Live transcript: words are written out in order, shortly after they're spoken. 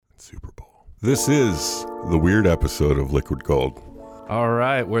This is the weird episode of Liquid Gold. All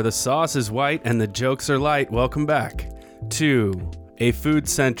right, where the sauce is white and the jokes are light. Welcome back to a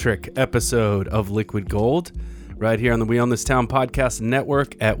food-centric episode of Liquid Gold, right here on the We Own This Town podcast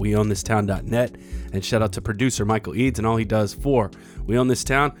network at weownthistown.net. And shout out to producer Michael Eads and all he does for We Own This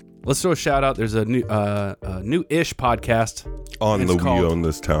Town. Let's throw a shout out. There's a new-ish podcast On the We Own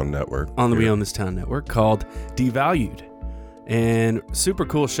This Town network. On the We Own This Town network called Devalued. And super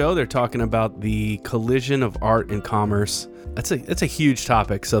cool show. They're talking about the collision of art and commerce. That's a huge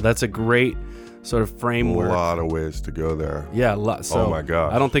topic. So that's a great sort of framework. A lot of ways to go there. Yeah, a lot. So oh my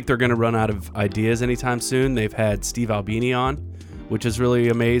gosh. I don't think they're going to run out of ideas anytime soon. They've had Steve Albini on, which is really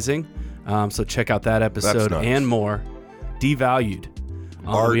amazing. So check out that episode and more. Devalued.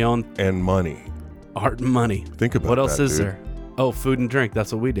 Art and money. Art and money. Think about what else that, is dude. there? Oh, food and drink.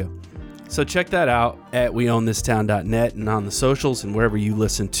 That's what we do. So check that out at weownthistown.net and on the socials and wherever you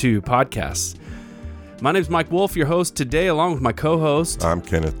listen to podcasts. My name's Mike Wolf, your host today, along with my co-host. I'm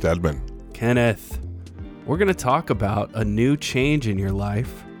Kenneth Dedman. Kenneth, we're going to talk about a new change in your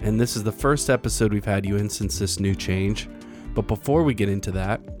life. And this is the first episode we've had you in since this new change. But before we get into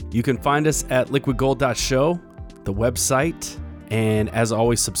that, you can find us at liquidgold.show, the website. And as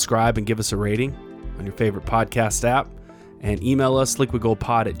always, subscribe and give us a rating on your favorite podcast app. And email us,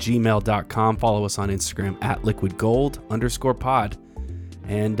 liquidgoldpod@gmail.com. Follow us on Instagram at liquidgold_pod.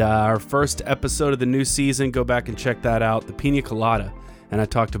 And our first episode of the new season, go back and check that out, the Pina Colada. And I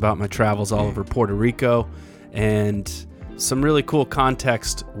talked about my travels all over Puerto Rico and some really cool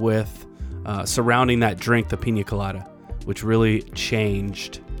context with surrounding that drink, the Pina Colada, which really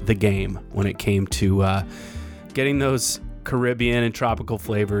changed the game when it came to getting those Caribbean and tropical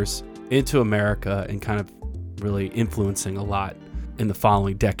flavors into America and kind of really influencing a lot in the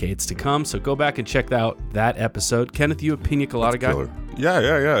following decades to come. So go back and check out that episode. Kenneth, you a Pina Colada guy? Killer.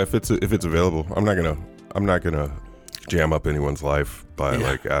 Yeah. If it's available, I'm not gonna jam up anyone's life by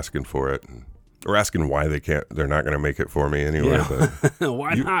like asking for it or asking why they're not gonna make it for me anyway. Yeah. But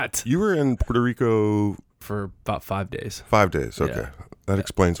why not? You were in Puerto Rico for about 5 days. 5 days. Okay, Yeah. That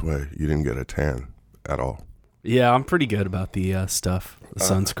explains why you didn't get a tan at all. Yeah, I'm pretty good about the stuff, the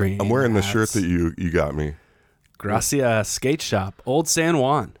sunscreen. I'm wearing the hats. shirt that you got me. Gracia Skate Shop, Old San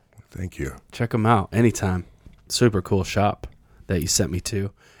Juan. Thank you. Check them out anytime. Super cool shop that you sent me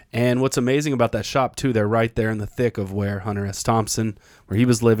to. And what's amazing about that shop, too, they're right there in the thick of where Hunter S. Thompson, where he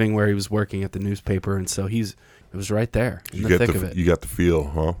was living, where he was working at the newspaper. And so it was right there in the thick of it. You got the feel,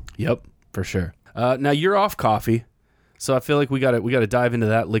 huh? Yep, for sure. Now, you're off coffee, so I feel like we got to dive into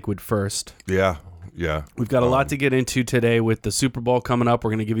that liquid first. Yeah. We've got a lot to get into today with the Super Bowl coming up.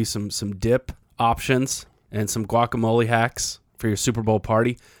 We're going to give you some dip options and some guacamole hacks for your Super Bowl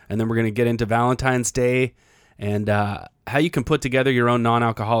party. And then we're going to get into Valentine's Day and how you can put together your own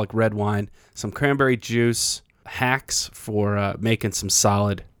non-alcoholic red wine, some cranberry juice hacks for making some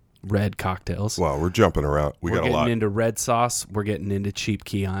solid red cocktails. Wow, we're jumping around. We're got a lot. We're getting into red sauce. We're getting into cheap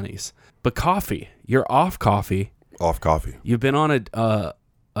Chiantis. But coffee, you're off coffee. Off coffee. You've been on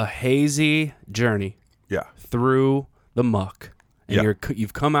a hazy journey. Yeah. Through the muck. And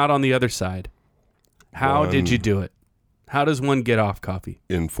you've come out on the other side. How did you do it? How does one get off coffee?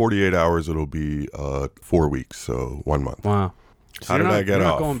 In 48 hours, it'll be 4 weeks, so 1 month. Wow. So how did I get you're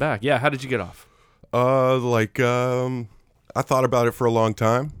off? Not going back. Yeah, how did you get off? I thought about it for a long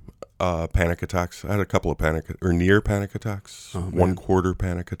time. Panic attacks. I had a couple of near panic attacks. 1/4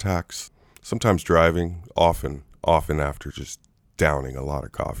 panic attacks. Sometimes driving, often after just downing a lot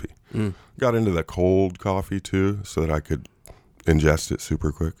of coffee. Got into the cold coffee too, so that I could ingest it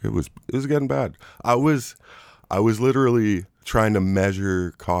super quick. It was getting bad. I was literally trying to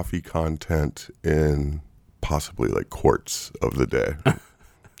measure coffee content in possibly like quarts of the day.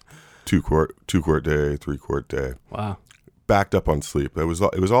 2 quart day, 3 quart day. Wow. Backed up on sleep. It was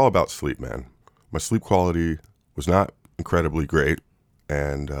all about sleep, man. My sleep quality was not incredibly great,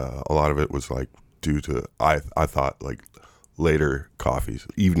 and a lot of it was like due to I thought like later coffees,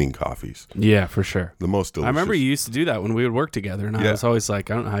 evening coffees. Yeah, for sure. The most delicious. I remember you used to do that when we would work together, and I was always like,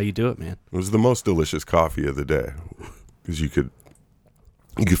 I don't know how you do it, man. It was the most delicious coffee of the day because you could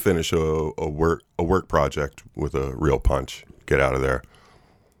finish a work project with a real punch, get out of there,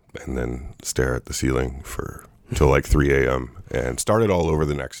 and then stare at the ceiling till like 3 a.m. and start it all over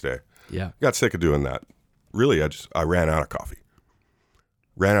the next day. Yeah. Got sick of doing that. Really, I ran out of coffee.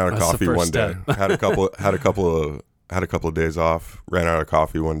 That's coffee one day. Had a couple of days off. Ran out of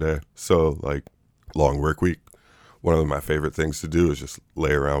coffee one day. So like long work week. One of my favorite things to do is just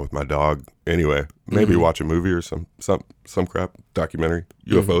lay around with my dog. Anyway, maybe watch a movie or some crap documentary,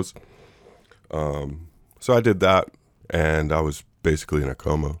 UFOs. So I did that, and I was basically in a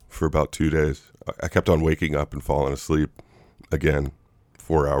coma for about 2 days. I kept on waking up and falling asleep again,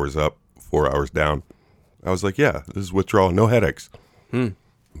 4 hours up, 4 hours down. I was like, yeah, this is withdrawal, no headaches. A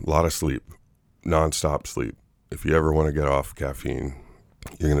lot of sleep, nonstop sleep. If you ever want to get off caffeine,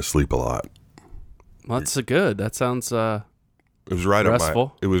 you're going to sleep a lot. Well, that's good. That sounds it was right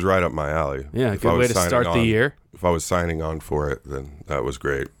restful. it was right up my alley. Yeah, good way to start the year. If I was signing on for it, then that was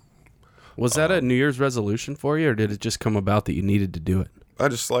great. Was that a New Year's resolution for you, or did it just come about that you needed to do it? I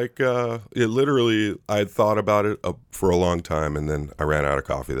just like it. Literally, I had thought about it for a long time, and then I ran out of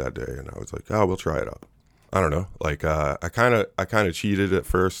coffee that day, and I was like, "Oh, we'll try it out." I don't know. Like, I kind of cheated at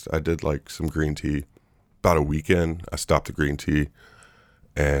first. I did like some green tea. About a weekend, I stopped the green tea,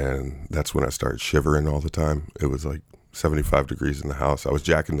 and that's when I started shivering all the time. It was like 75 degrees in the house. I was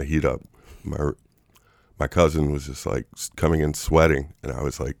jacking the heat up. My cousin was just like coming in sweating, and I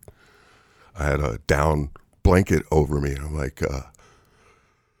was like, I had a down blanket over me, and I'm like,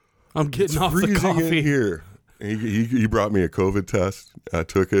 I'm getting off the coffee in here. And he brought me a COVID test. I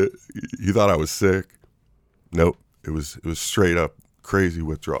took it. He thought I was sick. Nope. It was straight up crazy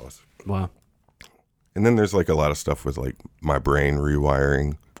withdrawals. Wow. And then there's like a lot of stuff with like my brain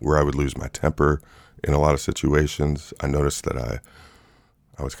rewiring where I would lose my temper in a lot of situations. I noticed that I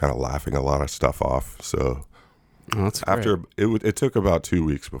was kind of laughing a lot of stuff off. So that's after it took about 2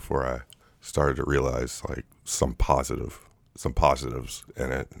 weeks before I started to realize like some positives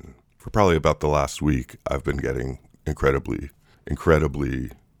in it. And for probably about the last week, I've been getting incredibly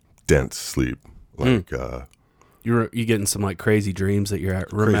dense sleep. Like you getting some like crazy dreams that you're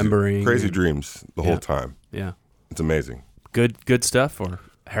remembering. Crazy dreams the whole time. Yeah. It's amazing. Good stuff or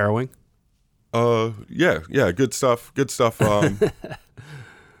harrowing? Yeah, good stuff. But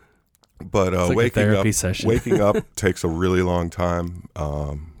like waking up takes a really long time.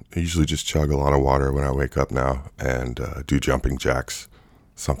 I usually just chug a lot of water when I wake up now and do jumping jacks,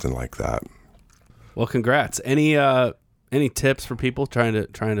 something like that. Well, congrats. Any tips for people trying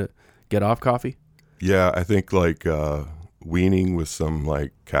to get off coffee? Yeah, I think like weaning with some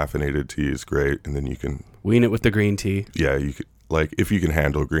like caffeinated tea is great, and then you can wean it with the green tea. Yeah, you could, like if you can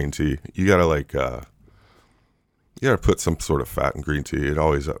handle green tea, you gotta like you gotta put some sort of fat in green tea. It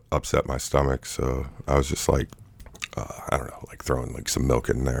always upset my stomach, so I was just like I don't know, like throwing like some milk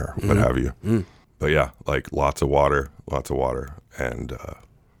in there, what have you. But yeah, like lots of water, and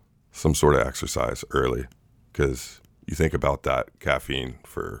some sort of exercise early, because you think about that caffeine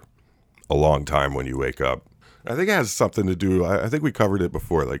for a long time when you wake up. I think it has something to do, I think we covered it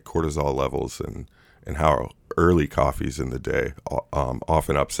before, like cortisol levels and how early coffees in the day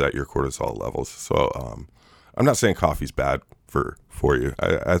often upset your cortisol levels. So I'm not saying coffee's bad for you.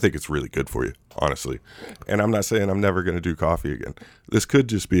 I think it's really good for you, honestly. And I'm not saying I'm never going to do coffee again. This could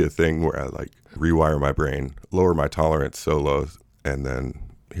just be a thing where I like rewire my brain, lower my tolerance so low, and then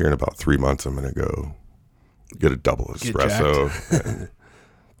here in about 3 months I'm going to go get a double espresso.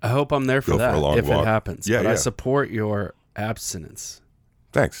 I hope I'm there for that if it happens. Yeah, but I support your abstinence.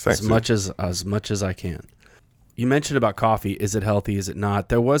 Thanks. As much as I can. You mentioned about coffee. Is it healthy? Is it not?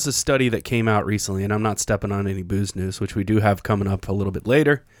 There was a study that came out recently, and I'm not stepping on any booze news, which we do have coming up a little bit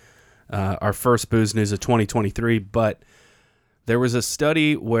later. Our first booze news of 2023. But there was a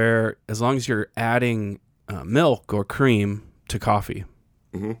study where as long as you're adding milk or cream to coffee,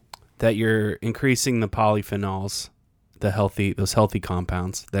 that you're increasing the polyphenols, those healthy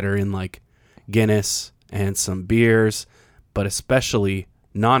compounds that are in like Guinness and some beers, but especially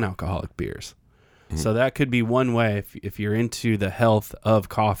non-alcoholic beers. So that could be one way if you're into the health of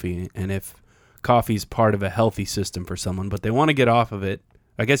coffee and if coffee's part of a healthy system for someone, but they want to get off of it.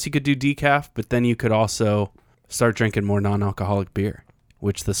 I guess you could do decaf, but then you could also start drinking more non-alcoholic beer,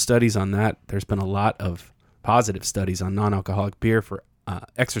 which the studies on that, there's been a lot of positive studies on non-alcoholic beer for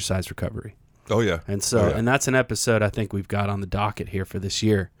exercise recovery. Oh, yeah. And so, and that's an episode I think we've got on the docket here for this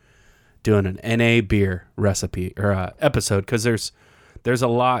year, doing an NA beer recipe or episode, because there's a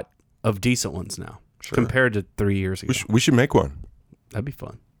lot of decent ones now compared to 3 years ago. We should make one. That'd be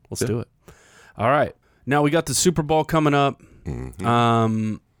fun. Let's do it. All right. Now we got the Super Bowl coming up.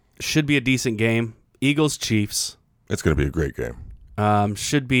 Should be a decent game. Eagles Chiefs. It's going to be a great game.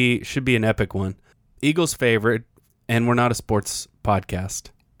 Should be an epic one. Eagles favorite, and we're not a sports podcast,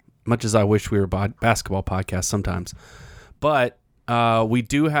 much as I wish we were a basketball podcast sometimes. But we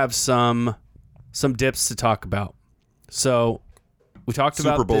do have some dips to talk about. So we talked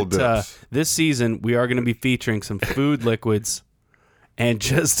Super Bowl about that this season we are going to be featuring some food liquids and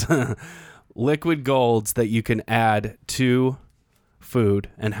just liquid golds that you can add to food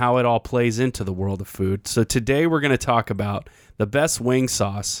and how it all plays into the world of food. So today we're going to talk about the best wing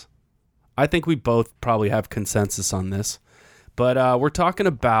sauce. I think we both probably have consensus on this, But we're talking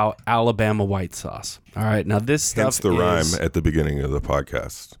about Alabama white sauce. All right, now this stuff Hence the rhyme at the beginning of the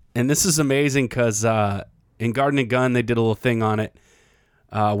podcast. And this is amazing because in Garden and Gun, they did a little thing on it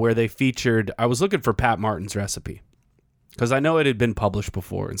where they featured, I was looking for Pat Martin's recipe because I know it had been published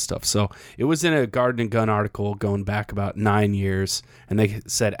before and stuff. So it was in a Garden and Gun article going back about 9 years, and they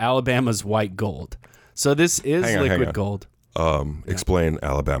said Alabama's white gold. So this is liquid gold. Explain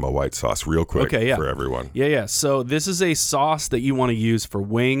Alabama white sauce real quick for everyone. Yeah. So this is a sauce that you want to use for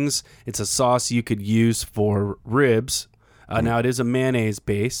wings. It's a sauce you could use for ribs. Now it is a mayonnaise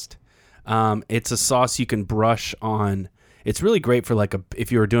based. It's a sauce you can brush on. It's really great for if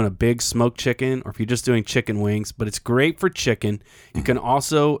you were doing a big smoked chicken or if you're just doing chicken wings, but it's great for chicken. You can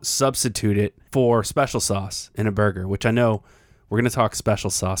also substitute it for special sauce in a burger, which I know we're going to talk special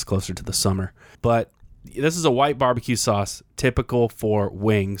sauce closer to the summer, but this is a white barbecue sauce, typical for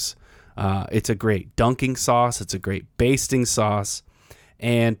wings. It's a great dunking sauce. It's a great basting sauce.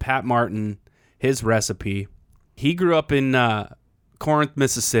 And Pat Martin, his recipe, he grew up in Corinth,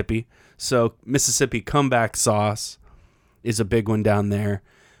 Mississippi. So Mississippi comeback sauce is a big one down there,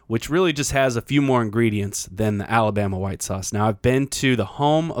 which really just has a few more ingredients than the Alabama white sauce. Now, I've been to the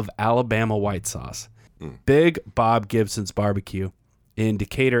home of Alabama white sauce, Big Bob Gibson's Barbecue in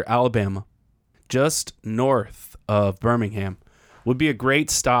Decatur, Alabama. Just north of Birmingham. Would be a great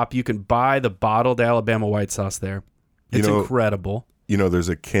stop. You can buy the bottled Alabama white sauce there. It's incredible. There's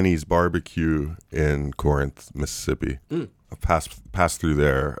a Kenny's Barbecue in Corinth, Mississippi. I've passed through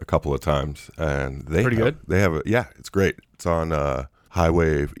there a couple of times, and good. They have it's great. It's on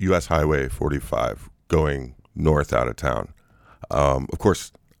US Highway 45 going north out of town. Of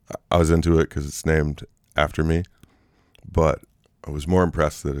course, I was into it because it's named after me, but I was more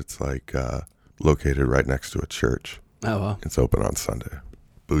impressed that it's located right next to a church. Oh, well. It's open on Sunday.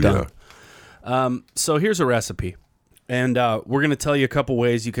 Booyah. So here's a recipe. And we're going to tell you a couple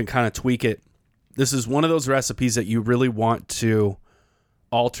ways you can kind of tweak it. This is one of those recipes that you really want to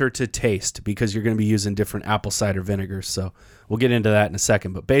alter to taste because you're going to be using different apple cider vinegars. So we'll get into that in a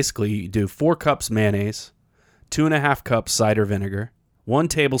second. But basically, you do 4 cups mayonnaise, 2.5 cups cider vinegar, 1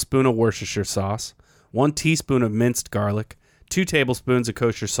 tablespoon of Worcestershire sauce, 1 teaspoon of minced garlic, 2 tablespoons of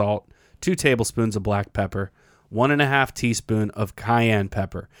kosher salt, 2 tablespoons of black pepper, 1.5 teaspoon of cayenne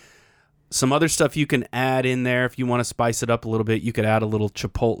pepper. Some other stuff you can add in there if you want to spice it up a little bit. You could add a little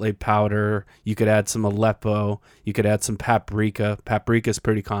chipotle powder. You could add some Aleppo. You could add some paprika. Paprika is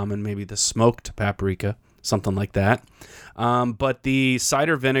pretty common, maybe the smoked paprika, something like that. But the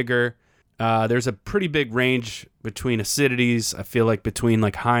cider vinegar, there's a pretty big range between acidities. I feel like between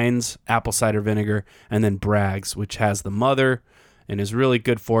Heinz apple cider vinegar and then Bragg's, which has the mother and is really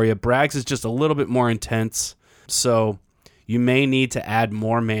good for you. Bragg's is just a little bit more intense, so you may need to add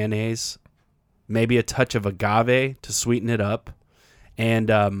more mayonnaise, maybe a touch of agave to sweeten it up, and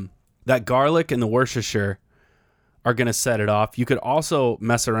that garlic and the Worcestershire are going to set it off. You could also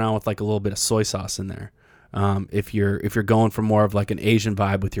mess around with a little bit of soy sauce in there if you're going for more of an Asian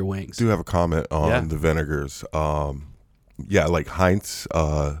vibe with your wings. I do have a comment on the vinegars. Heinz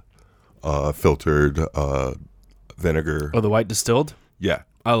filtered vinegar. Oh, the white distilled? Yeah.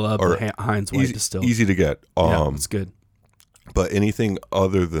 I love the Heinz white distilled. Easy to get. It's good. But anything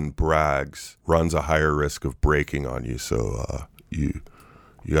other than Bragg's runs a higher risk of breaking on you. So you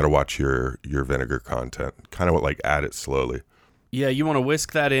got to watch your vinegar content. Kind of add it slowly. Yeah, you want to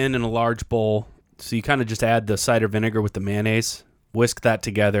whisk that in a large bowl. So you kind of just add the cider vinegar with the mayonnaise, whisk that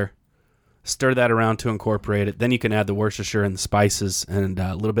together, stir that around to incorporate it. Then you can add the Worcestershire and the spices and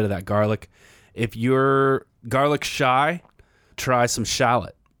a little bit of that garlic. If you're garlic shy, try some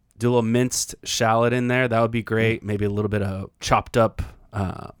shallot. Do a little minced shallot in there. That would be great. Maybe a little bit of chopped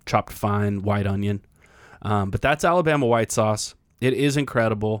fine white onion. But that's Alabama white sauce. It is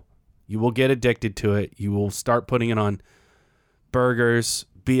incredible. You will get addicted to it. You will start putting it on burgers,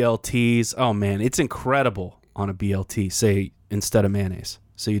 BLTs. Oh, man, it's incredible on a BLT, say, instead of mayonnaise.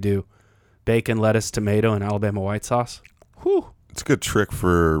 So you do bacon, lettuce, tomato, and Alabama white sauce. Whew. It's a good trick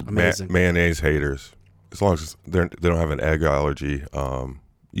for mayonnaise haters. As long as they don't have an egg allergy,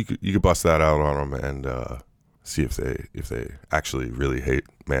 you could bust that out on them and see if they actually really hate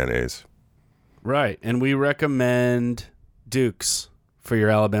mayonnaise. Right, and we recommend Duke's for your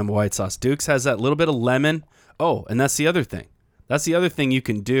Alabama white sauce. Duke's has that little bit of lemon. Oh, and that's the other thing. That's the other thing you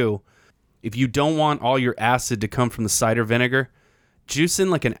can do if you don't want all your acid to come from the cider vinegar. Juice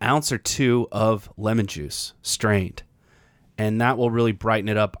in an ounce or 2 of lemon juice, strained. And that will really brighten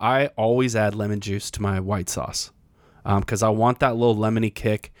it up. I always add lemon juice to my white sauce because I want that little lemony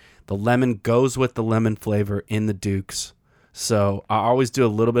kick. The lemon goes with the lemon flavor in the Dukes. So I always do a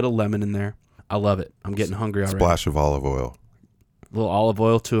little bit of lemon in there. I love it. I'm getting hungry already. Splash of olive oil. A little olive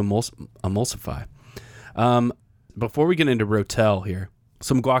oil to emulsify. Before we get into Rotel here,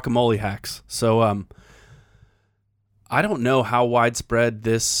 some guacamole hacks. So I don't know how widespread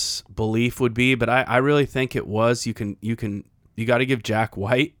this belief would be, but I really think it was. You got to give Jack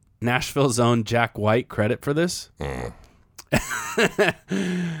White, Nashville's own Jack White, credit for this. All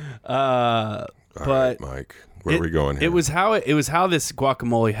right, Mike, where are we going here? It was how this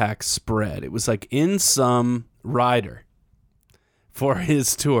guacamole hack spread. It was like in some rider for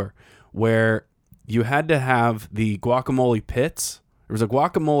his tour where you had to have the guacamole pits. There was a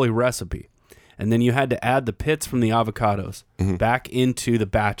guacamole recipe, and then you had to add the pits from the avocados back into the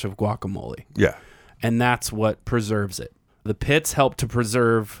batch of guacamole. Yeah. And that's what preserves it. The pits help to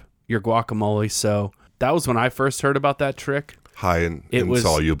preserve your guacamole, so that was when I first heard about that trick. High in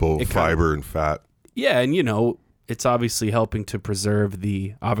insoluble fiber and fat. Yeah, and it's obviously helping to preserve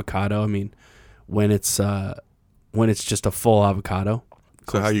the avocado. I mean, when it's just a full avocado.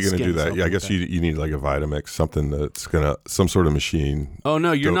 So how are you going to do that? Yeah, I guess you need like a Vitamix, something that's some sort of machine. Oh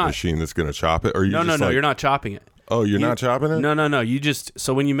no, you're not machine that's going to chop it, or no, you're not chopping it. Oh, you're not chopping it? No. You just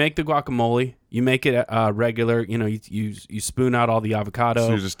so when you make the guacamole, you make it regular. You spoon out all the avocado. So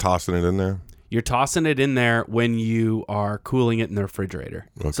you're just tossing it in there. You're tossing it in there when you are cooling it in the refrigerator.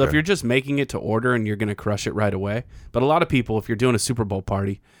 Okay. So if you're just making it to order and you're going to crush it right away. But a lot of people, if you're doing a Super Bowl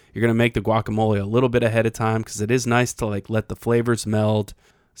party, you're going to make the guacamole a little bit ahead of time because it is nice to like let the flavors meld.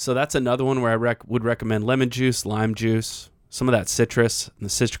 So that's another one where I would recommend lemon juice, lime juice, some of that citrus. And the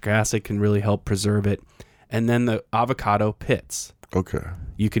citric acid can really help preserve it. And then the avocado pits. Okay.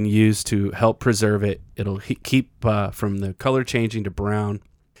 You can use to help preserve it. It'll keep from the color changing to brown.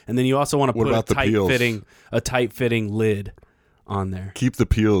 And then you also want to put a tight-fitting lid on there. Keep the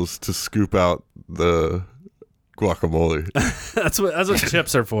peels to scoop out the guacamole. That's what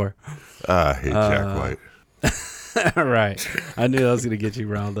chips are for. I hate Jack White. All right, I knew that was going to get you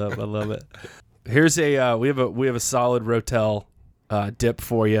riled up. I love it. Here's we have a solid Rotel dip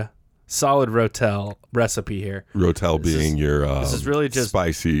for you. Solid Rotel recipe here. Rotel being your this is really just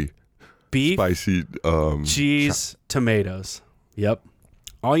spicy beef, cheese, tomatoes. Yep.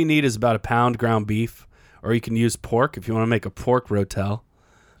 All you need is about a pound ground beef, or you can use pork if you want to make a pork Rotel.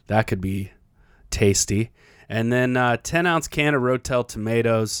 That could be tasty. And then 10-ounce can of Rotel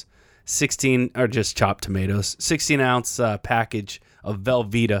tomatoes, 16 or just chopped tomatoes, 16-ounce package of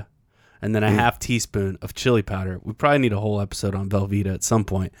Velveeta, and then a half teaspoon of chili powder. We probably need a whole episode on Velveeta at some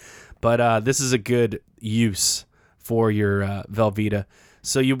point, but this is a good use for your Velveeta.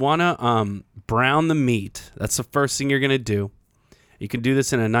 So you want to brown the meat. That's the first thing you're going to do. You can do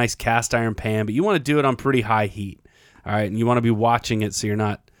this in a nice cast iron pan, but you want to do it on pretty high heat. All right, and you want to be watching it so you're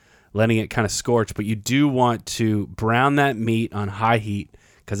not letting it kind of scorch, but you do want to brown that meat on high heat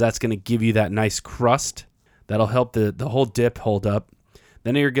because that's going to give you that nice crust. That'll help the whole dip hold up.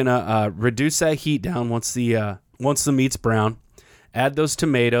 Then you're going to reduce that heat down once the meat's brown. Add those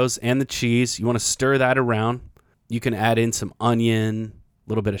tomatoes and the cheese. You want to stir that around. You can add in some onion, a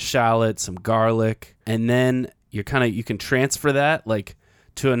little bit of shallot, some garlic, and then you can transfer that like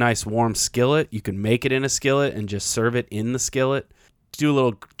to a nice warm skillet. You can make it in a skillet and just serve it in the skillet. Do a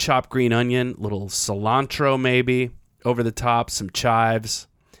little chopped green onion, little cilantro maybe over the top, some chives.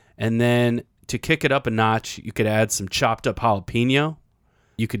 And then to kick it up a notch, you could add some chopped up jalapeno.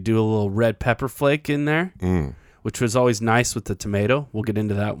 You could do a little red pepper flake in there, which was always nice with the tomato. We'll get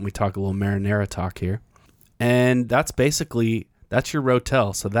into that when we talk a little marinara talk here. And that's your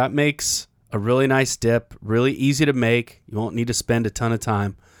Rotel. So that makes a really nice dip, really easy to make. You won't need to spend a ton of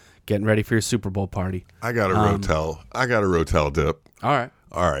time getting ready for your Super Bowl party. I got a Rotel dip. All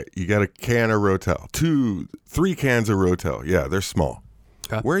right. You got a can of Rotel. 3 cans of Rotel. Yeah, they're small.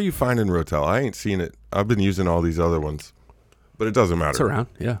 Okay. Where are you finding Rotel? I ain't seen it. I've been using all these other ones, but it doesn't matter. It's around,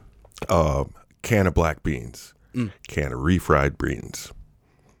 yeah. Can of black beans. Can of refried beans.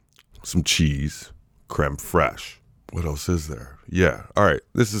 Some cheese. Creme fraiche. What else is there? Yeah. All right.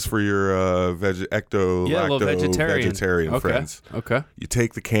 This is for your vegetarian friends. Okay. You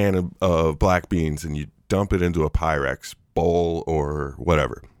take the can of black beans and you dump it into a Pyrex bowl or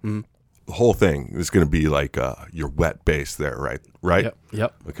whatever. The whole thing is going to be like your wet base there, right?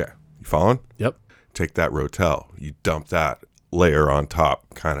 Yep. Okay. You following? Yep. Take that Rotel. You dump that layer on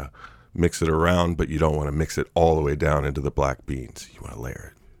top, kind of mix it around, but you don't want to mix it all the way down into the black beans. You want to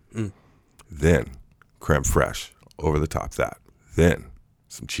layer it. Then creme fraiche over the top of that. Then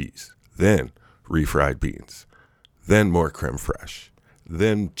some cheese. Then refried beans. Then more creme fraiche.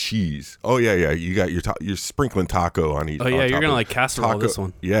 Then cheese. Oh yeah. You got you're sprinkling taco on each. Oh yeah, you're gonna like casserole this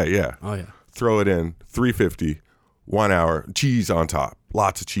one. Yeah. Oh yeah. Throw it in 350, 1 hour. Cheese on top.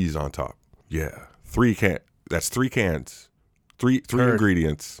 Lots of cheese on top. Yeah. That's 3 cans. Three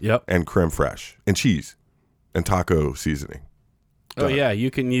ingredients. Yep. And creme fraiche and cheese and taco seasoning. Oh, yeah.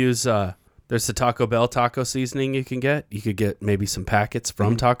 You can use, there's the Taco Bell taco seasoning you can get. You could get maybe some packets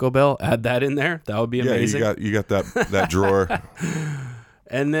from Taco Bell. Add that in there. That would be amazing. Yeah, you got that drawer.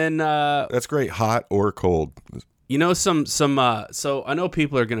 And then... that's great, hot or cold. You know, so I know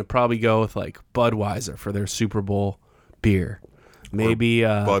people are going to probably go with like Budweiser for their Super Bowl beer. Maybe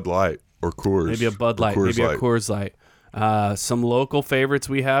Bud Light or Coors. Maybe a Bud Light, maybe a Coors Light. Some local favorites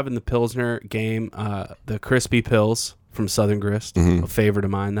we have in the Pilsner game, the Crispy Pills from Southern Grist, a favorite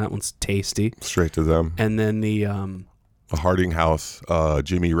of mine. That one's tasty. Straight to them. And then the Harding House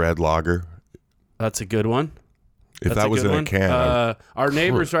Jimmy Red Lager. That's a good one. If that was in a can. Our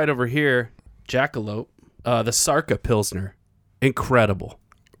neighbors right over here, Jackalope, the Sarka Pilsner. Incredible.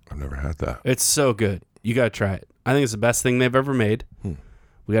 I've never had that. It's so good. You got to try it. I think it's the best thing they've ever made.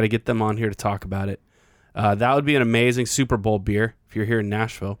 We got to get them on here to talk about it. That would be an amazing Super Bowl beer if you're here in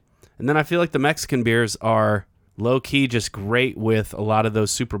Nashville. And then I feel like the Mexican beers are low-key just great with a lot of those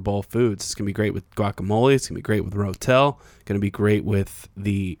Super Bowl foods. It's going to be great with guacamole. It's going to be great with Rotel. Going to be great with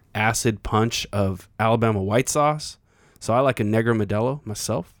the acid punch of Alabama white sauce. So I like a Negra Modelo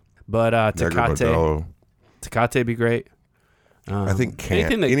myself. But Tecate be great. I think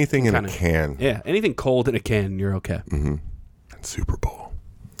anything in a can. Yeah, anything cold in a can, you're okay. And Super Bowl.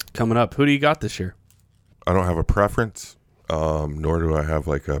 Coming up, who do you got this year? I don't have a preference, nor do I have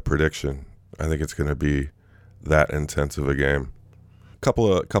like a prediction. I think it's going to be that intense of a game.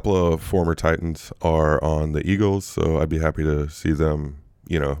 Couple of former Titans are on the Eagles, so I'd be happy to see them,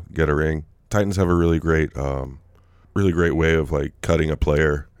 get a ring. Titans have a really great way of like cutting a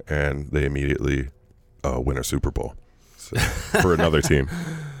player, and they immediately win a Super Bowl for another team.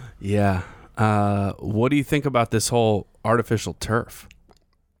 Yeah. What do you think about this whole artificial turf?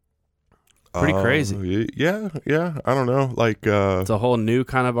 Pretty crazy. Yeah. I don't know. Like it's a whole new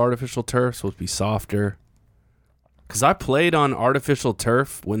kind of artificial turf, supposed to be softer. Because I played on artificial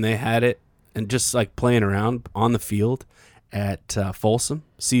turf when they had it, and just like playing around on the field at Folsom,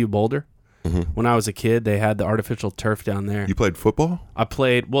 CU Boulder. When I was a kid, they had the artificial turf down there. You played football? I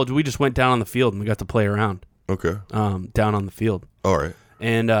played. Well, we just went down on the field and we got to play around. Okay. Down on the field. All right.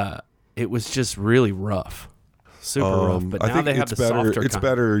 And it was just really rough. Super rough. But now they have the softer It's kind.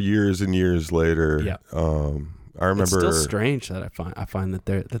 Better years and years later. Yeah. I remember. It's still strange that I find that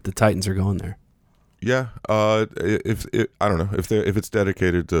the Titans are going there. Yeah. I don't know if it's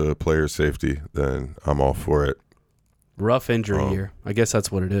dedicated to player safety, then I'm all for it. Rough injury year. I guess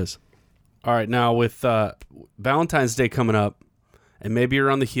that's what it is. All right. Now with Valentine's Day coming up, and maybe you're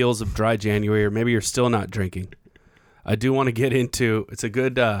on the heels of dry January, or maybe you're still not drinking, I do want to get into. It's a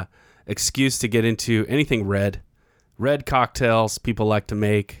good excuse to get into anything red. Red cocktails people like to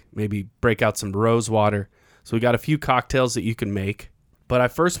make. Maybe break out some rose water. So we got a few cocktails that you can make. But I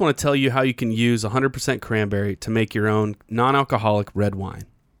first want to tell you how you can use 100% cranberry to make your own non-alcoholic red wine.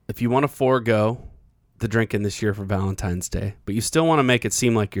 If you want to forego the drinking this year for Valentine's Day, but you still want to make it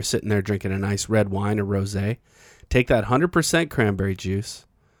seem like you're sitting there drinking a nice red wine or rosé, take that 100% cranberry juice,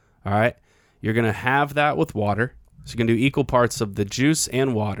 all right? You're going to have that with water. So you can do equal parts of the juice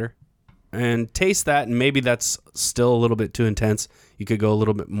and water. And taste that, and maybe that's still a little bit too intense. You could go a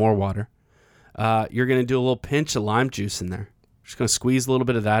little bit more water. You're going to do a little pinch of lime juice in there. Just going to squeeze a little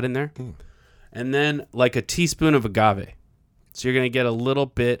bit of that in there. And then like a teaspoon of agave. So you're going to get a little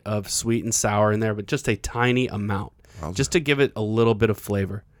bit of sweet and sour in there, but just a tiny amount, just to give it a little bit of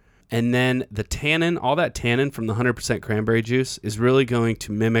flavor. And then the tannin, all that tannin from the 100% cranberry juice is really going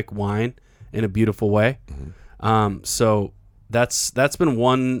to mimic wine in a beautiful way. So that's been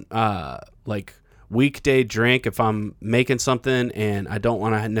one like weekday drink. If I'm making something and I don't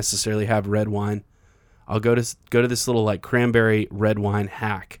want to necessarily have red wine, I'll go to this little like cranberry red wine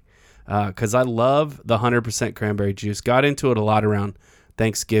hack, because I love the 100% cranberry juice. Got into it a lot around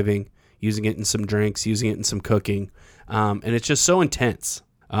Thanksgiving, using it in some drinks, using it in some cooking, and it's just so intense.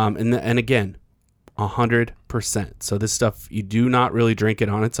 And again, 100%. So this stuff, you do not really drink it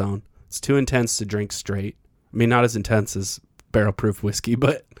on its own. It's too intense to drink straight. I mean, not as intense as barrel proof whiskey,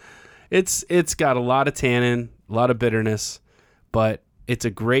 but it's got a lot of tannin, a lot of bitterness, but it's a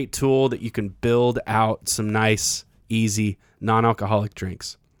great tool that you can build out some nice, easy, non-alcoholic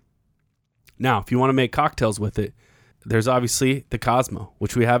drinks. Now, if you want to make cocktails with it, there's obviously the Cosmo,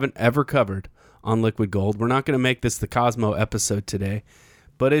 which we haven't ever covered on Liquid Gold. We're not going to make this the Cosmo episode today,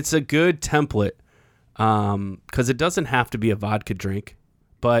 but it's a good template because it doesn't have to be a vodka drink,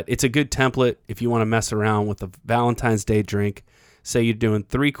 but it's a good template if you want to mess around with a Valentine's Day drink. Say you're doing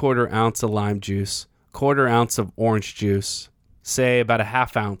 3/4 ounce of lime juice, 1/4 ounce of orange juice, say about a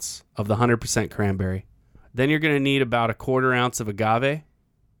 1/2 ounce of the 100% cranberry, Then you're going to need about a 1/4 ounce of agave,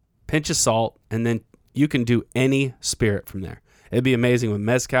 pinch of salt, and then you can do any spirit from there. It'd be amazing with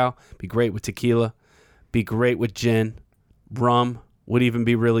mezcal, be great with tequila, be great with gin, rum would even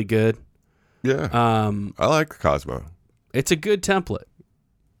be really good. Yeah. I like the Cosmo. It's a good template.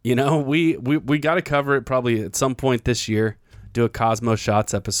 You know, we got to cover it probably at some point this year, do a Cosmo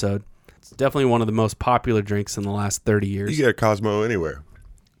Shots episode. It's definitely one of the most popular drinks in the last 30 years. You get a Cosmo anywhere.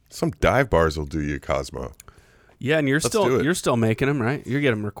 Some dive bars will do you a Cosmo. Yeah, and you're still making them, right? You're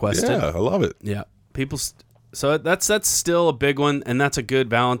getting them requested. Yeah, I love it. Yeah. So that's still a big one, and that's a good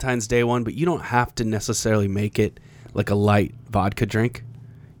Valentine's Day one, but you don't have to necessarily make it like a light vodka drink.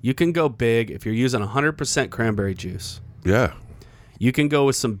 You can go big if you're using 100% cranberry juice. Yeah. You can go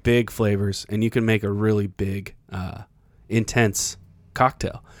with some big flavors, and you can make a really big, intense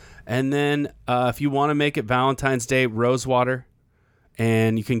cocktail. And then if you want to make it Valentine's Day, rose water,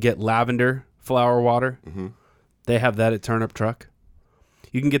 and you can get lavender flower water. Mm-hmm. They have that at Turnip Truck.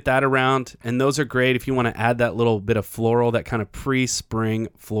 You can get that around, and those are great if you want to add that little bit of floral, that kind of pre-spring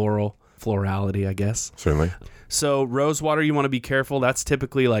florality, I guess. Certainly. So rose water, you want to be careful. That's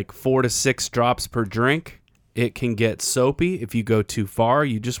typically like 4 to 6 drops per drink. It can get soapy if you go too far.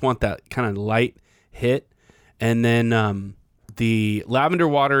 You just want that kind of light hit. And then the lavender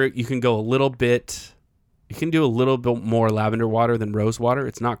water, you can go a little bit. You can do a little bit more lavender water than rose water.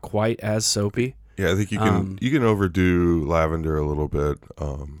 It's not quite as soapy. Yeah, I think you can overdo lavender a little bit.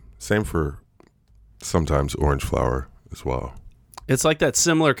 Same for sometimes orange flower as well. It's like that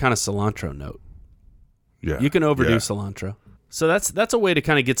similar kind of cilantro note. Yeah, you can overdo cilantro. So that's a way to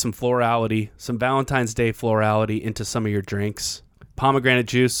kind of get some florality, some Valentine's Day florality into some of your drinks. Pomegranate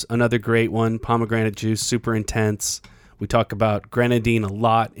juice, another great one. Pomegranate juice, super intense. We talk about grenadine a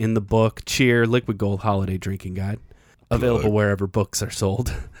lot in the book. Cheer, Liquid Gold Holiday Drinking Guide. Available wherever books are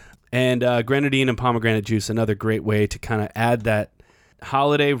sold. And grenadine and pomegranate juice, another great way to kind of add that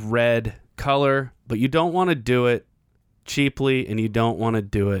holiday red color. But you don't want to do it cheaply, and you don't want to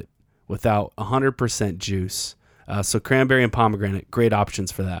do it without 100% juice. So cranberry and pomegranate, great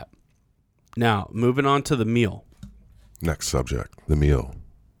options for that. Now, moving on to the meal. Next subject, the meal.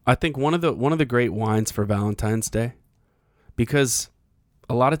 I think one of the great wines for Valentine's Day, because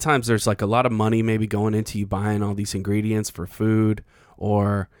a lot of times there's like a lot of money maybe going into you buying all these ingredients for food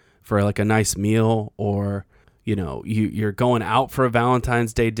or for like a nice meal, or you know, you're going out for a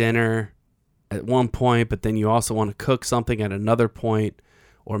Valentine's Day dinner at one point, but then you also want to cook something at another point,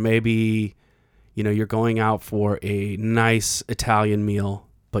 or maybe, you know, you're going out for a nice Italian meal,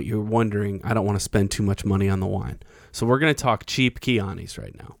 but you're wondering, I don't want to spend too much money on the wine. So we're going to talk cheap Chiantis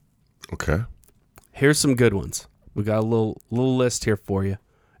right now. Okay. Here's some good ones. We got a little list here for you.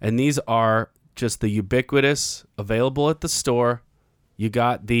 And these are just the ubiquitous, available at the store. You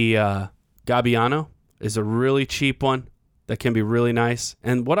got the Gabbiano is a really cheap one that can be really nice.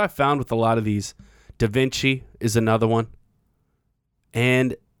 And what I found with a lot of these, Da Vinci is another one.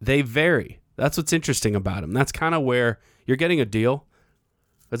 And they vary. That's what's interesting about them. That's kind of where you're getting a deal,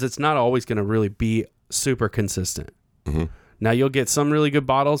 because it's not always going to really be super consistent. Mm-hmm. Now, you'll get some really good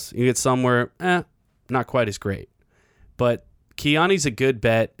bottles. You get some where, not quite as great. But Chianti's a good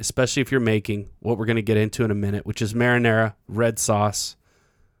bet, especially if you're making what we're going to get into in a minute, which is marinara, red sauce,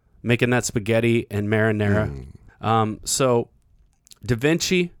 making that spaghetti and marinara. So Da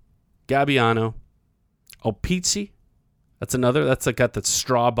Vinci, Gabbiano, Alpizzi, that's another. That's like got the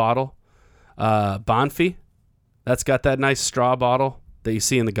straw bottle. Banfi, that's got that nice straw bottle that you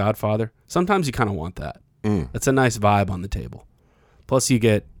see in The Godfather. Sometimes you kind of want that. That's a nice vibe on the table. Plus, you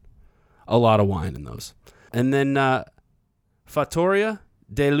get a lot of wine in those. And then Fattoria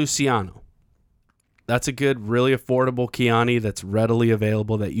de Luciano. That's a good, really affordable Chianti that's readily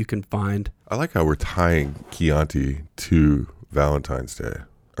available that you can find. I like how we're tying Chianti to Valentine's Day.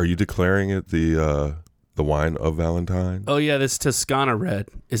 Are you declaring it the wine of Valentine? Oh, yeah, this Toscana Red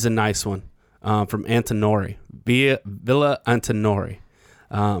is a nice one from Antinori, Villa Antinori.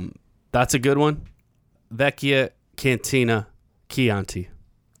 That's a good one. Vecchia Cantina Chianti,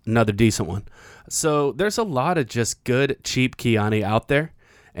 another decent one. So there's a lot of just good, cheap Chianti out there,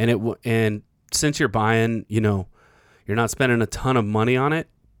 and since you're buying, you know, you're not spending a ton of money on it.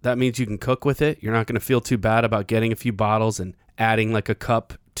 That means you can cook with it. You're not going to feel too bad about getting a few bottles and adding like a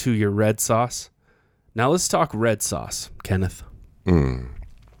cup to your red sauce. Now let's talk red sauce, Kenneth,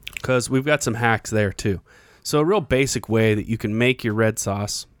 because we've got some hacks there too. So a real basic way that you can make your red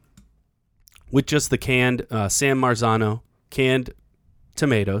sauce with just the canned San Marzano canned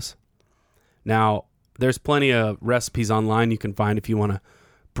tomatoes. Now, there's plenty of recipes online you can find if you want to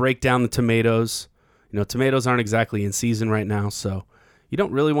break down the tomatoes. You know, tomatoes aren't exactly in season right now, so You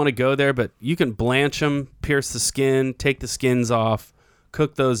don't really want to go there, but you can blanch them, pierce the skin, take the skins off,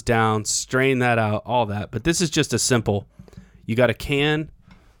 cook those down, strain that out, all that. But this is just a simple. You got a can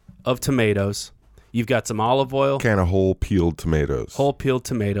of tomatoes. You've got some olive oil. Can of whole peeled tomatoes. Whole peeled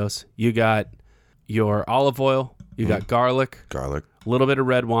tomatoes. You got your olive oil. You got garlic. Garlic. A little bit of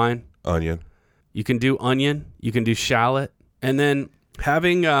red wine. Onion. You can do onion. You can do shallot. And then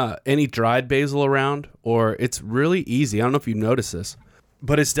having any dried basil around, or it's really easy. I don't know if you noticed this,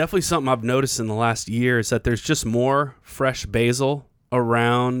 but it's definitely something I've noticed in the last year is that there's just more fresh basil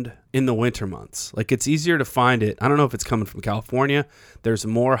around in the winter months. Like, it's easier to find it. I don't know if it's coming from California. There's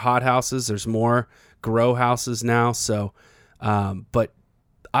more hothouses. There's more grow houses now. So, but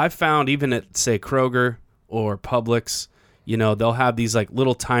I've found even at, say, Kroger or Publix, you know, they'll have these like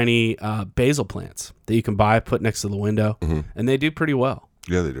little tiny basil plants that you can buy, put next to the window, and they do pretty well.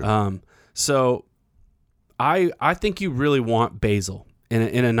 Yeah, they do. So I think you really want basil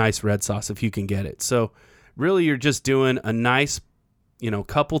in a nice red sauce if you can get it. So really you're just doing a nice, you know,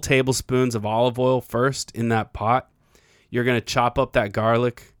 couple tablespoons of olive oil first in that pot. You're going to chop up that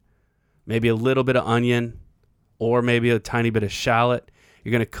garlic, maybe a little bit of onion, or maybe a tiny bit of shallot.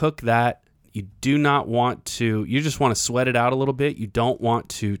 You're going to cook that. You do not want to, you just want to sweat it out a little bit. You don't want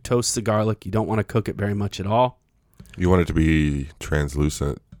to toast the garlic. You don't want to cook it very much at all. You want it to be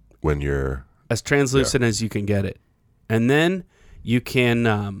translucent when you're... As translucent as you can get it. And then you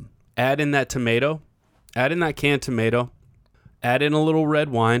can add in that tomato, add in that canned tomato, add in a little red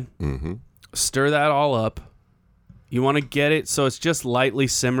wine, stir that all up. You want to get it so it's just lightly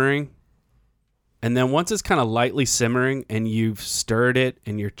simmering. And then once it's kind of lightly simmering and you've stirred it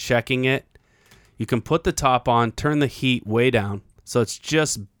and you're checking it, you can put the top on, turn the heat way down so it's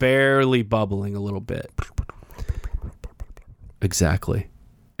just barely bubbling a little bit. Exactly.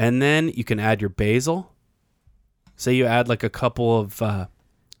 And then you can add your basil. Say you add like a couple of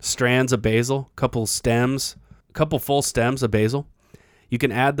strands of basil, couple stems, a couple full stems of basil. You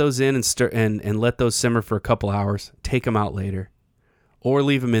can add those in and stir and let those simmer for a couple hours. Take them out later, or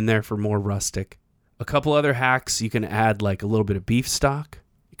leave them in there for more rustic. A couple other hacks: you can add like a little bit of beef stock.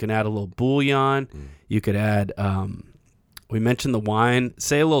 You can add a little bouillon. You could add. We mentioned the wine.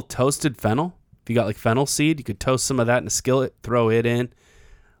 Say a little toasted fennel. If you got like fennel seed, you could toast some of that in a skillet. Throw it in.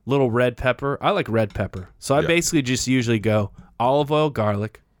 Little red pepper. I like red pepper, so I basically just usually go olive oil,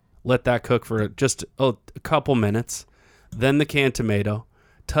 garlic. Let that cook for just a couple minutes. Then the canned tomato,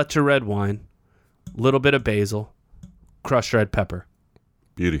 touch of red wine, little bit of basil, crushed red pepper.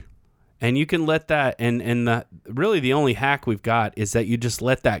 Beauty. And you can let that, and really the only hack we've got is that you just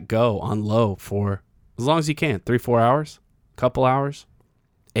let that go on low for as long as you can, 3-4 hours, couple hours,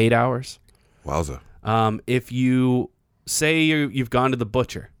 8 hours. Wowza. If you say you've gone to the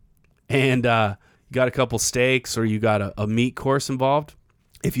butcher and you got a couple steaks or you got a meat course involved,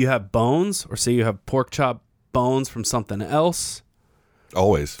 if you have bones, or say you have pork chop bones from something else,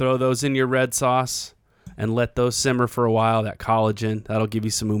 always throw those in your red sauce and let those simmer for a while. That collagen, that'll give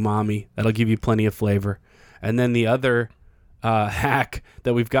you some umami. That'll give you plenty of flavor. And then the other hack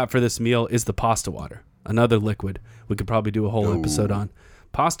that we've got for this meal is the pasta water, another liquid we could probably do a whole episode on.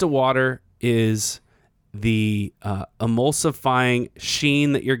 Pasta water is the emulsifying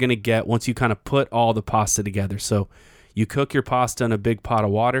sheen that you're going to get once you kind of put all the pasta together. So you cook your pasta in a big pot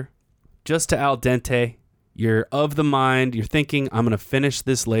of water, just to al dente. You're of the mind, you're thinking, I'm going to finish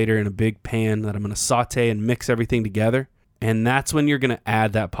this later in a big pan that I'm going to saute and mix everything together. And that's when you're going to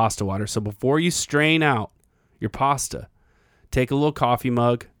add that pasta water. So before you strain out your pasta, take a little coffee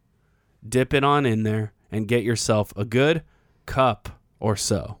mug, dip it on in there, and get yourself a good cup or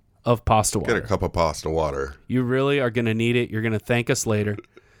so of pasta water. Get a cup of pasta water. You really are going to need it. You're going to thank us later.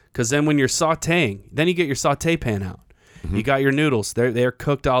 Because then when you're sauteing, then you get your saute pan out. You got your noodles. They're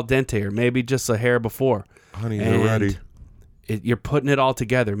cooked al dente, or maybe just a hair before. Honey, they're ready. You're putting it all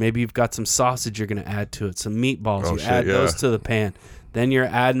together. Maybe you've got some sausage you're going to add to it, some meatballs. Add those to the pan. Then you're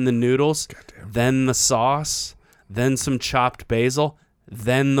adding the noodles, then the sauce, then some chopped basil,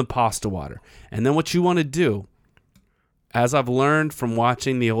 then the pasta water. And then what you want to do, as I've learned from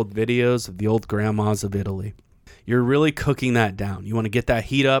watching the old videos of the old grandmas of Italy, you're really cooking that down. You want to get that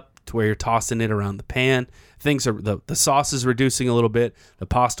heat up to where you're tossing it around the pan. Things are the sauce is reducing a little bit, the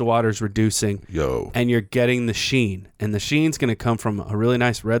pasta water is reducing, and you're getting the sheen. And the sheen's going to come from a really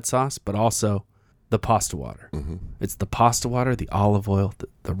nice red sauce, but also the pasta water. It's the pasta water, the olive oil,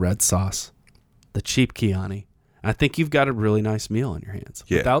 the red sauce, the cheap Chianti. I think you've got a really nice meal on your hands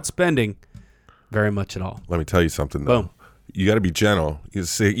without spending very much at all. Let me tell you something, though. Boom. You got to be gentle. You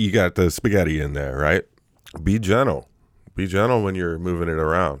see, you got the spaghetti in there, right? Be gentle. Be gentle when you're moving it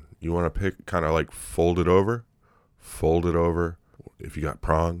around. You want to pick, kind of like fold it over. If you got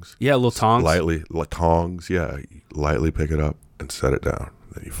prongs, Yeah, little tongs. tongs, yeah, lightly pick it up and set it down.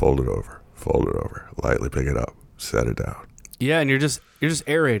 Then you fold it over, lightly pick it up, set it down. Yeah, and you're just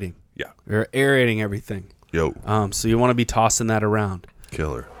aerating. Yeah. You're aerating everything. Yo. So you want to be tossing that around.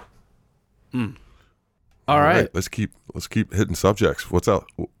 Killer. All right. Let's keep hitting subjects. What's up?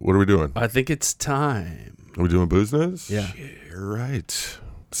 What are we doing? I think it's time. Are we doing booze news? Yeah. You're right.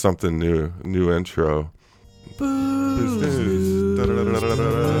 Something new intro. Booze news.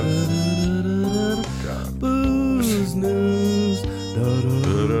 Da-da-da-da-da-da. Booze news.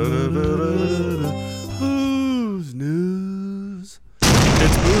 Booze news.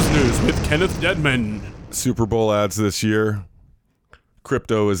 It's Booze News with Kenneth Dedman. Super Bowl ads this year.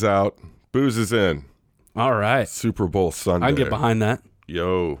 Crypto is out. Booze is in. All right. Super Bowl Sunday. I can get behind that.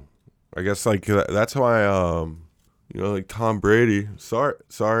 Yo, I guess like that's why like Tom Brady.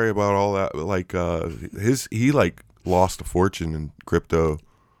 Sorry about all that. Like he like lost a fortune in crypto.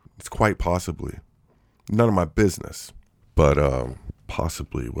 It's quite possibly none of my business, but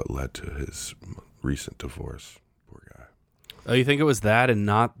possibly what led to his recent divorce. Poor guy. Oh, you think it was that and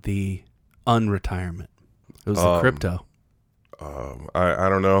not the unretirement? It was the crypto. I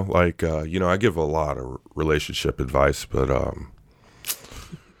don't know. Like I give a lot of relationship advice, but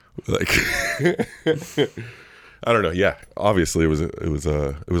like I don't know. Yeah, obviously it was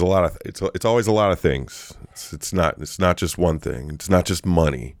a lot of it's always a lot of things. It's not just one thing. It's not just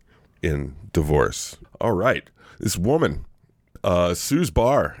money in divorce. All right, this woman sues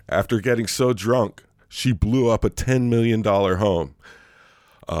bar after getting so drunk she blew up a $10 million home.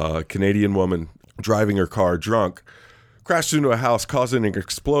 Canadian woman driving her car drunk crashed into a house, causing an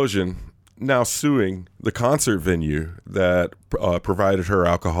explosion, now suing the concert venue that provided her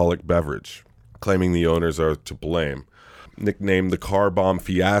alcoholic beverage, claiming the owners are to blame. Nicknamed the car bomb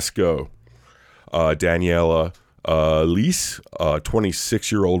fiasco, Daniela Lease, a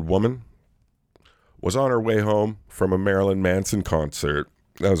 26-year-old woman, was on her way home from a Marilyn Manson concert.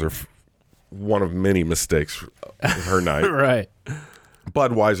 That was one of many mistakes of her night. Right.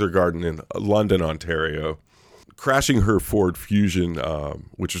 Budweiser Garden in London, Ontario. Crashing her Ford Fusion,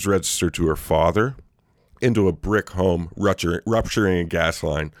 which was registered to her father, into a brick home, rupturing a gas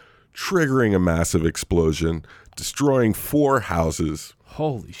line, triggering a massive explosion, destroying 4 houses.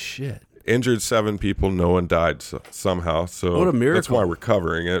 Holy shit. Injured 7 people. No one died somehow. So what a miracle. That's why we're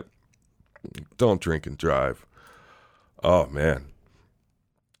covering it. Don't drink and drive. Oh, man.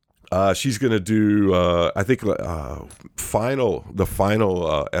 She's going to do, I think the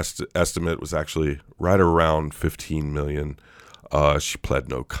final estimate was actually right around $15 million. She pled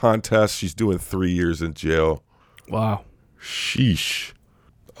no contest. She's doing 3 years in jail. Wow. Sheesh.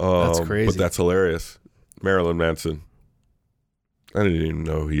 That's crazy. But that's hilarious. Marilyn Manson. I didn't even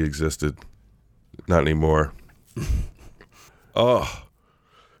know he existed. Not anymore. Oh,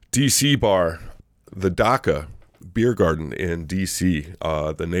 DC bar, the DACA Beer Garden in DC,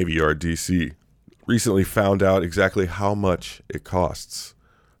 the Navy Yard, DC, recently found out exactly how much it costs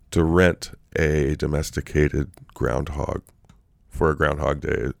to rent a domesticated groundhog for a Groundhog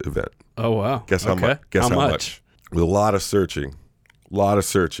Day event. Oh, wow. Guess how much? Guess how much? With a lot of searching,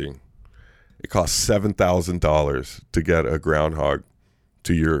 it costs $7,000 to get a groundhog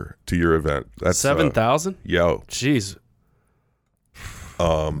to your event. That's $7,000? Yo. Jeez.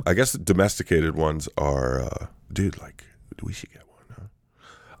 I guess the domesticated ones are, dude, like, we should get one, huh?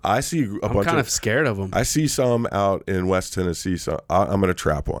 I see a bunch. I'm kind of scared of them. I see some out in West Tennessee, so I'm going to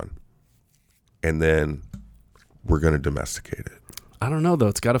trap one. And then we're going to domesticate it. I don't know, though.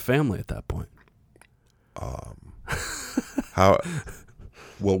 It's got a family at that point. How?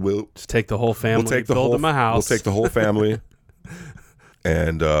 Well, we'll just take the whole family, build them a house. We'll take the whole family.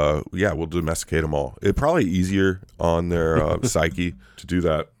 And, we'll domesticate them all. It's probably easier on their psyche to do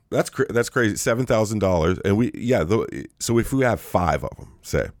that. That's crazy. $7,000. And so if we have 5 of them,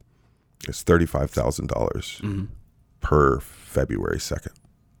 say, it's $35,000 per February 2nd.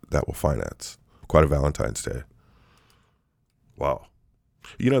 That will finance quite a Valentine's Day. Wow.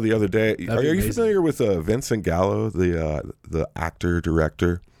 The other day, are you familiar with Vincent Gallo, the actor,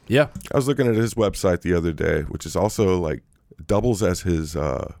 director? Yeah. I was looking at his website the other day, which is also like doubles as his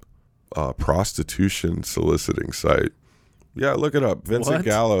prostitution soliciting site. Yeah, look it up. Vincent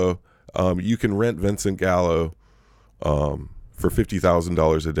Gallo. You can rent Vincent Gallo for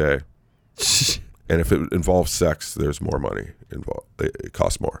 $50,000 a day. And if it involves sex, there's more money involved. It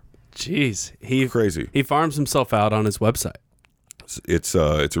costs more. Jeez. Crazy. He farms himself out on his website. It's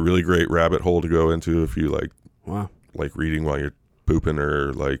a really great rabbit hole to go into if you like reading while you're pooping,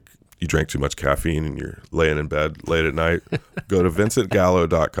 or like you drank too much caffeine and you're laying in bed late at night. Go to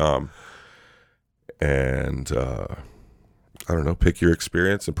vincentgallo.com and I don't know, pick your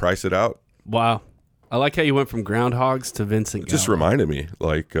experience and price it out. Wow. I like how you went from groundhogs to Vincent It just Gallo. reminded me,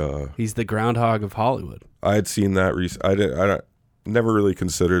 like He's the groundhog of Hollywood. I had seen that. I never really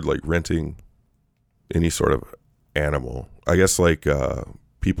considered like renting any sort of animal. I guess like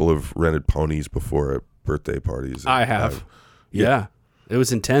people have rented ponies before at birthday parties. I have. Yeah. It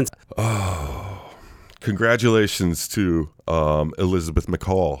was intense. Oh, congratulations to Elizabeth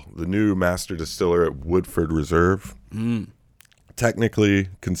McCall, the new master distiller at Woodford Reserve. Technically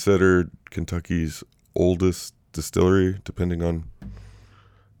considered Kentucky's oldest distillery, depending on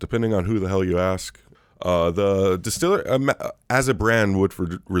who the hell you ask. The distiller, as a brand,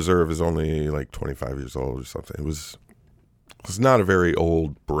 Woodford Reserve is only like 25 years old or something. It's not a very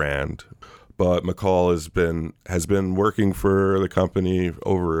old brand, but McCall has been working for the company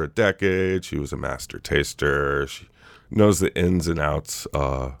over a decade. She was a master taster. She knows the ins and outs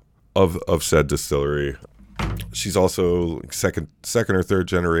of said distillery. She's also second or third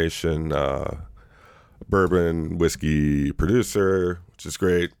generation bourbon whiskey producer, which is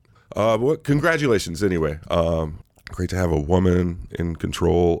great. Congratulations anyway. Great to have a woman in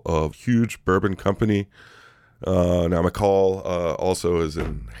control of huge bourbon company. Now McCall also is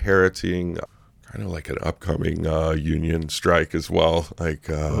inheriting kind of like an upcoming union strike as well. Like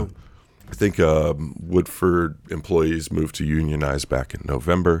I think Woodford employees moved to unionize back in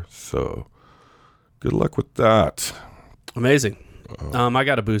November, so good luck with that. Amazing. I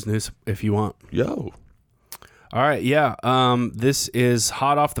got a booze news if you want. Yo. All right, yeah. This is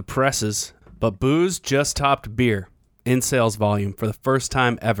hot off the presses, but booze just topped beer in sales volume for the first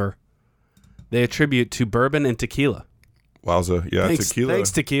time ever. They attribute to bourbon and tequila. Wowza. Yeah, tequila.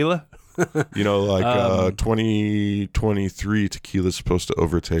 Thanks, tequila. You know, like 2023 tequila is supposed to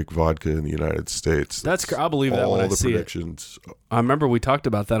overtake vodka in the United States. I'll believe that when I see predictions. I remember we talked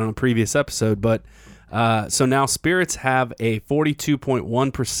about that on a previous episode, but so now spirits have a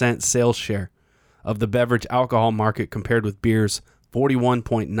 42.1% sales share of the beverage alcohol market compared with beer's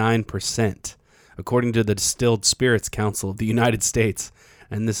 41.9%, according to the Distilled Spirits Council of the United States.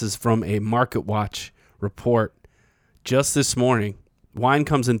 And this is from a Market Watch report just this morning. Wine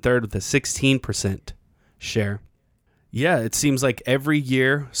comes in third with a 16% share. Yeah, it seems like every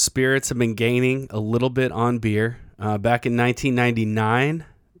year spirits have been gaining a little bit on beer. Back in 1999,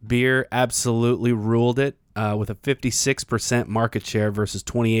 beer absolutely ruled it with a 56% market share versus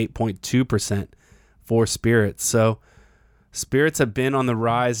 28.2% for spirits. So spirits have been on the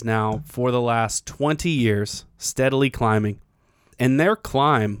rise now for the last 20 years, steadily climbing. And their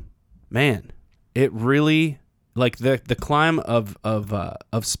climb, man, it really, like the climb of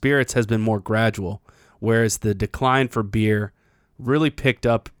spirits has been more gradual, whereas the decline for beer really picked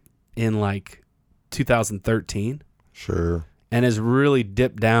up in like 2013. Sure. And has really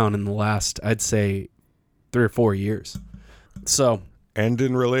dipped down in the last, I'd say, 3 or 4 years. So. And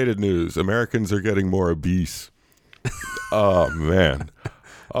in related news, Americans are getting more obese. Oh, man.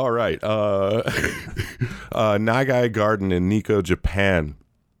 All right. Nagai Garden in Nikko, Japan,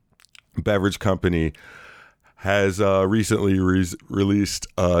 beverage company, has recently released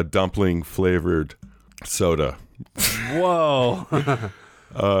a dumpling-flavored soda. Whoa.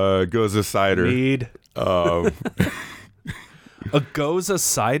 Goza cider. Mead. A Goza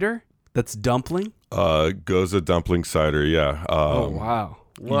cider that's dumpling? Goza dumpling cider, yeah. Oh, wow.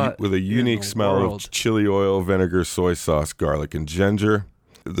 What with a unique smell of chili oil, vinegar, soy sauce, garlic, and ginger.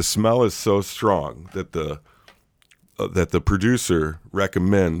 The smell is so strong that the producer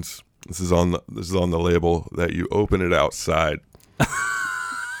recommends, this is on the label, that you open it outside.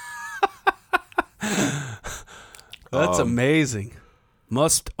 That's amazing.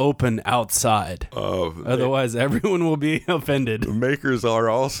 Must open outside. Otherwise, everyone will be offended. The makers are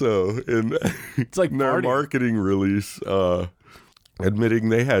also in it's like their marketing release admitting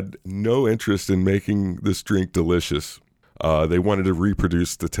they had no interest in making this drink delicious. They wanted to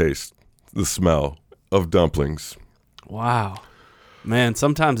reproduce the taste, the smell of dumplings. Wow. Man,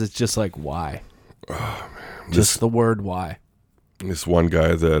 sometimes it's just like, why? Oh, man. Just the word why. This one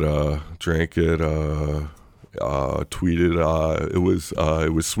guy that drank it tweeted,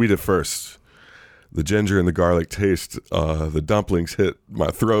 it was sweet at first. The ginger and the garlic taste, the dumplings hit my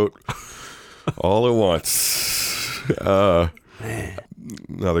throat all at once. Man.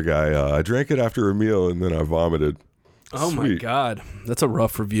 Another guy, I drank it after a meal and then I vomited. Oh Sweet. My God. That's a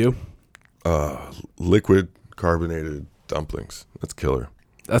rough review. Liquid carbonated dumplings. That's killer.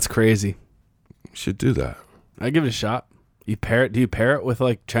 That's crazy. You should do that. I give it a shot. Do you pair it with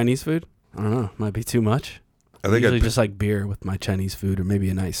like Chinese food? I don't know. Might be too much. I think usually just like beer with my Chinese food, or maybe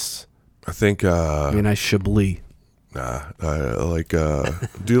a nice. I think maybe a nice Chablis. Nah, I like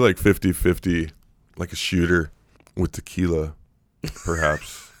do like 50-50, like a shooter. with tequila,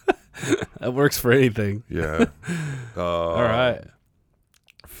 perhaps. That works for anything. Yeah. All right.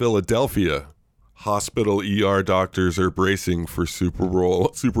 Philadelphia. Hospital ER doctors are bracing for Super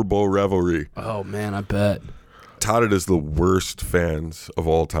Bowl revelry. Oh, man, I bet. Touted as the worst fans of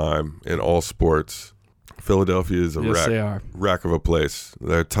all time in all sports. Philadelphia is a Yes, they are. wreck of a place.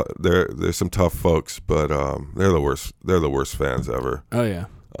 There's some tough folks, but they're the worst. They're the worst fans ever. Oh, yeah.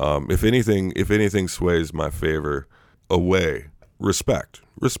 If anything sways my favor, away. Respect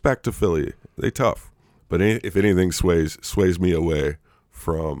to Philly. They tough, but if anything sways me away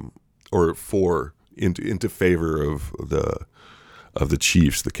from or for into favor of the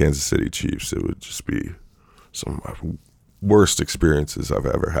Chiefs, the Kansas City Chiefs, it would just be some of my worst experiences I've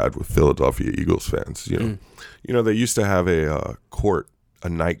ever had with Philadelphia Eagles fans. You know, they used to have a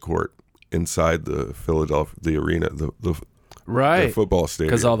night court inside the arena, the football stadium,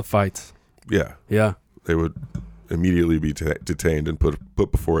 because all the fights. Yeah, they would immediately be detained and put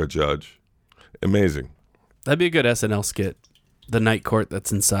before a judge. Amazing. That'd be a good SNL skit. The night court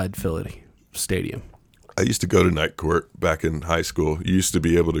that's inside Philly Stadium. I used to go to night court back in high school. You used to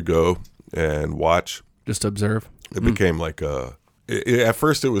be able to go and watch. Just observe. It became like at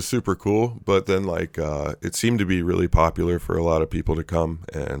first it was super cool, but then it seemed to be really popular for a lot of people to come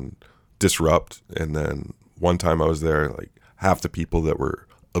and disrupt. And then one time I was there, like half the people that were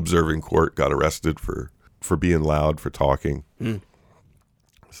observing court got arrested for being loud, for talking.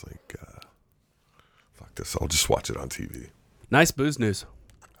 It's like, fuck this, I'll just watch it on TV. Nice booze news.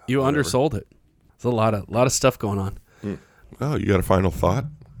 You undersold it. There's a lot of stuff going on. Oh, you got a final thought?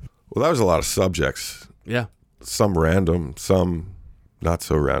 Well, that was a lot of subjects. Yeah. Some random, some not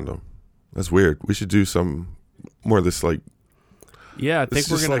so random. That's weird. We should do some more of this, like... Yeah, I think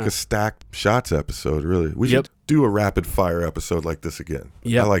we're going to... like a stacked shots episode, really. We should do a rapid fire episode like this again.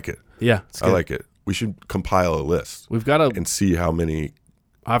 Yeah. I like it. Yeah, I like it. We should compile a list. We've got and see how many...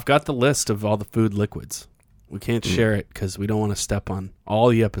 I've got the list of all the food liquids. We can't share it because we don't want to step on all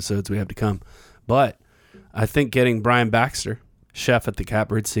the episodes we have to come. But I think getting Brian Baxter, chef at the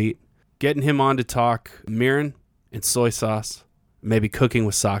Catbird Seat, getting him on to talk mirin and soy sauce, maybe cooking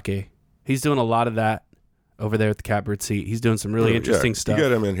with sake. He's doing a lot of that over there at the Catbird Seat. He's doing some really interesting stuff. You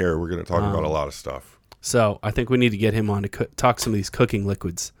get him in here, we're going to talk about a lot of stuff. So I think we need to get him on to talk some of these cooking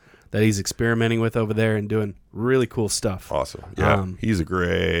liquids that he's experimenting with over there and doing really cool stuff. Awesome. Yeah, he's a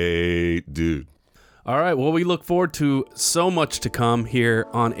great dude. All right. Well, we look forward to so much to come here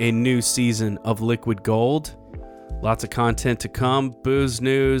on a new season of Liquid Gold. Lots of content to come, booze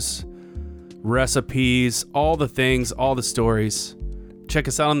news, recipes, all the things, all the stories. Check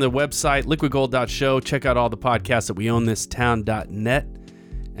us out on the website, liquidgold.show. Check out all the podcasts at weownthistown.net.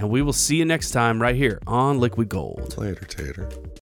 And we will see you next time right here on Liquid Gold. Later, Tater.